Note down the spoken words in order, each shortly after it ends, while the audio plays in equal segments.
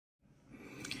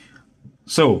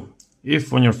So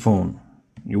if on your phone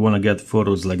you want to get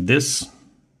photos like this,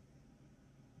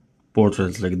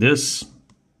 portraits like this,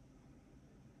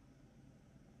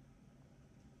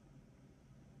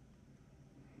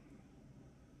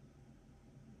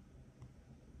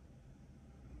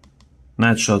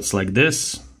 night shots like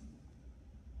this,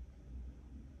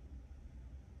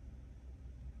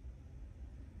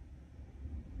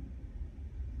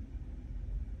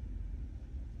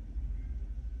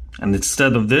 and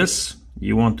instead of this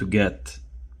you want to get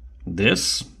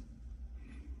this,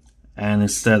 and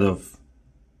instead of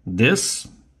this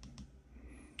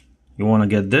you want to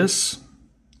get this,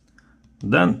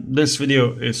 then this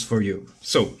video is for you.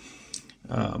 So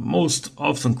most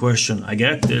often question I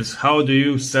get is, how do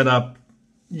you set up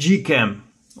gcam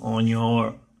on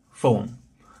your phone?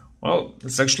 Well,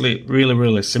 it's actually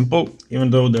really simple. Even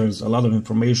though there's a lot of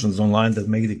information online that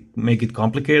make it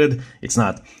complicated, it's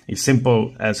not. It's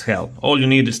simple as hell. All you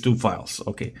need is 2 files.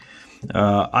 Okay,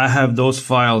 I have those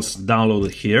files downloaded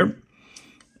here,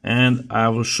 and I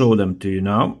will show them to you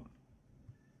now.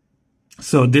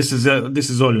 So this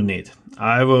is all you need.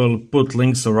 I will put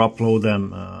links or upload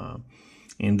them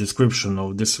in description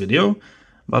of this video.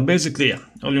 But basically, yeah,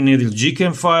 all you need is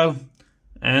gcam file,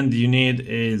 and you need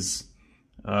is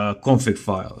config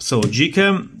file. So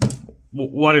gcam,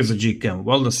 what is a gcam?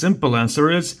 Well, the simple answer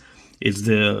is it's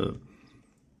the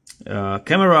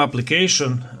camera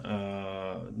application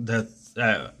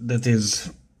that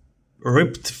is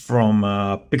ripped from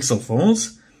Pixel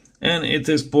phones, and it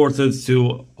is ported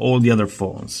to all the other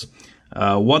phones.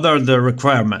 What are the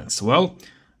requirements? Well,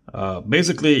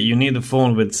 basically you need a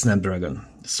phone with Snapdragon.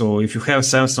 So if you have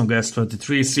Samsung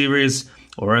S23 series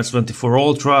or S24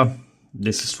 Ultra,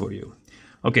 this is for you.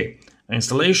 Okay,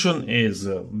 installation is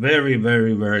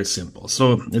very simple.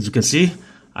 So as you can see,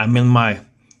 I'm in my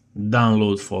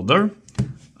download folder.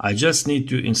 I just need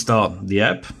to install the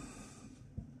app.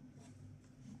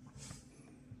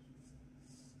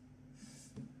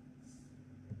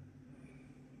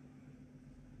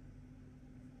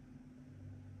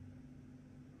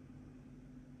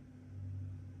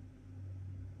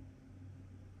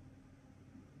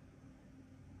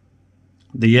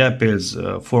 The app is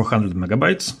 400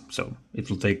 megabytes, so it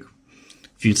will take a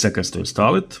few seconds to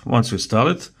install it. Once you install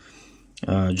it,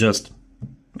 just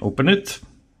open it,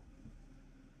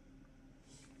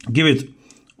 give it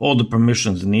all the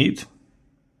permissions you need.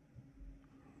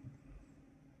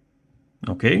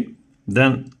 Okay,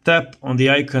 then tap on the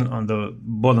icon on the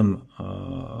bottom,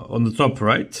 on the top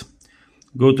right,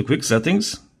 go to quick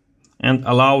settings and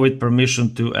allow it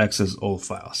permission to access all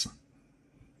files.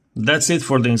 That's it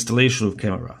for the installation of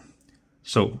camera.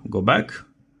 So go back,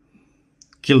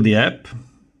 kill the app,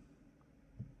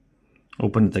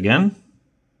 open it again.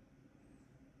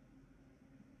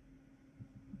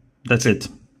 That's it.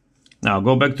 Now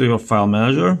go back to your file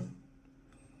manager,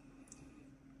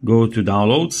 go to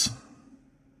downloads,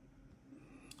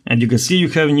 and you can see you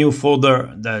have a new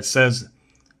folder that says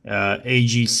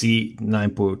AGC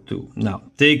 9.2.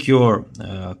 Now take your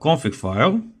config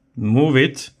file, move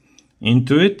it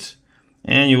into it,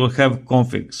 and you will have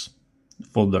configs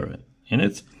folder in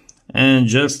it, and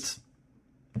just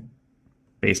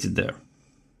paste it there.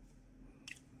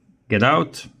 Get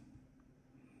out,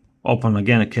 open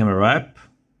again a camera app,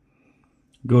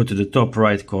 go to the top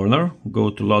right corner,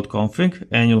 go to load config,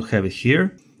 and you'll have it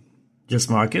here. Just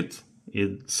mark it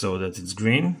so that it's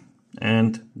green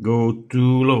and go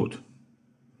to load.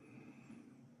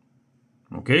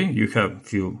 Okay, you have a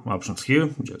few options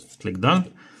here, just click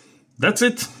done. That's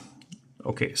it.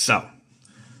 Okay, so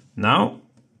now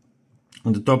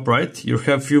on the top right you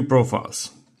have few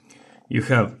profiles. You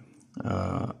have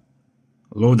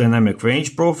low dynamic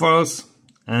range profiles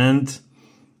and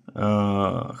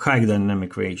high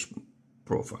dynamic range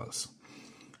profiles.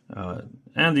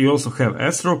 And you also have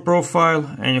Astro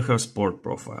profile and you have Sport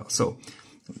profile. So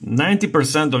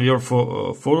 90% of your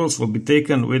photos will be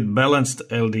taken with balanced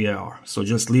LDR. So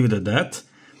just leave it at that.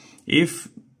 If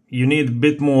you need a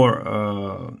bit more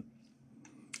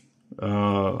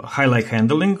highlight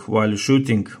handling while you're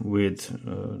shooting with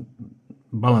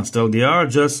balanced LDR,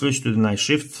 just switch to the night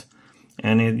shift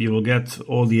and you will get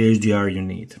all the HDR you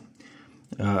need.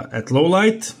 At low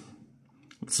light,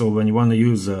 so when you want to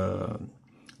use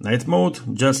night mode,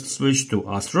 just switch to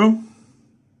Astro.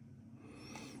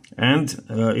 And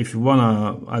if you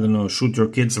wanna, I don't know, shoot your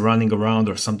kids running around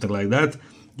or something like that,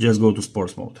 just go to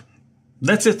sports mode.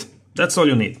 That's it. That's all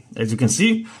you need. As you can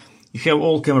see, you have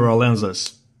all camera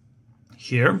lenses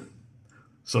here.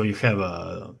 So you have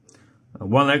a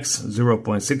 1x,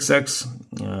 0.6x,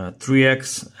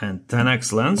 3x and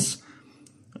 10x lens.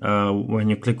 When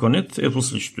you click on it, it will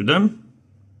switch to them.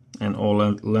 and all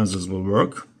lenses will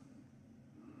work.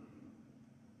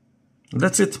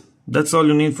 That's it. That's all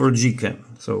you need for a gcam.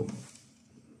 So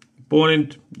you point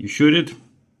it, you shoot it,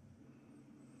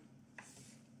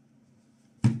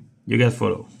 you get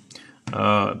photo.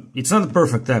 It's not a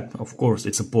perfect app, of course,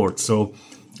 it's a port. So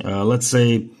let's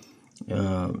say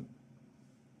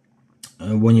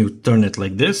when you turn it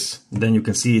like this, then you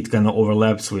can see it kind of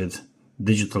overlaps with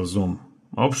digital zoom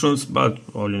options, but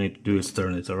all you need to do is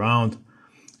turn it around.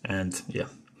 And yeah,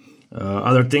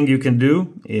 other thing you can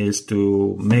do is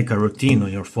to make a routine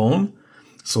on your phone.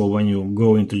 So when you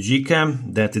go into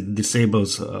gcam, that it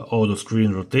disables auto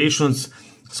screen rotations,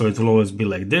 so it will always be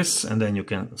like this, and then you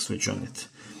can switch on it.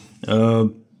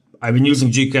 I've been using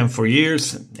gcam for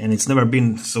years, and it's never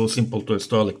been so simple to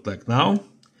install it like now.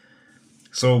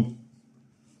 So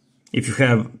if you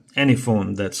have any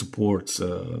phone that supports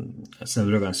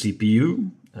Snapdragon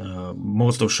CPU,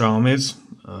 most of Xiaomi's,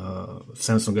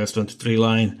 Samsung S23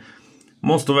 line,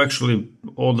 most of actually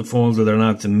all the phones that are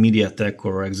not MediaTek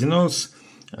or Exynos,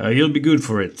 you'll be good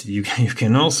for it. You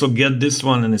can also get this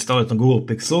one and install it on Google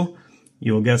Pixel.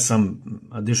 You'll get some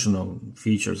additional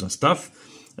features and stuff.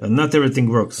 Not everything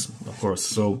works, of course.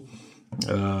 So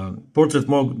portrait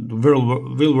mode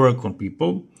will work on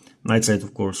people. Night sight,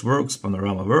 of course, works.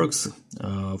 Panorama works.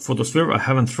 Photosphere, I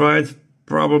haven't tried.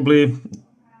 Probably,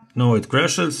 no, it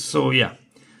crashes. So yeah,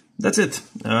 that's it.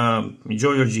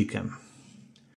 Enjoy your gcam.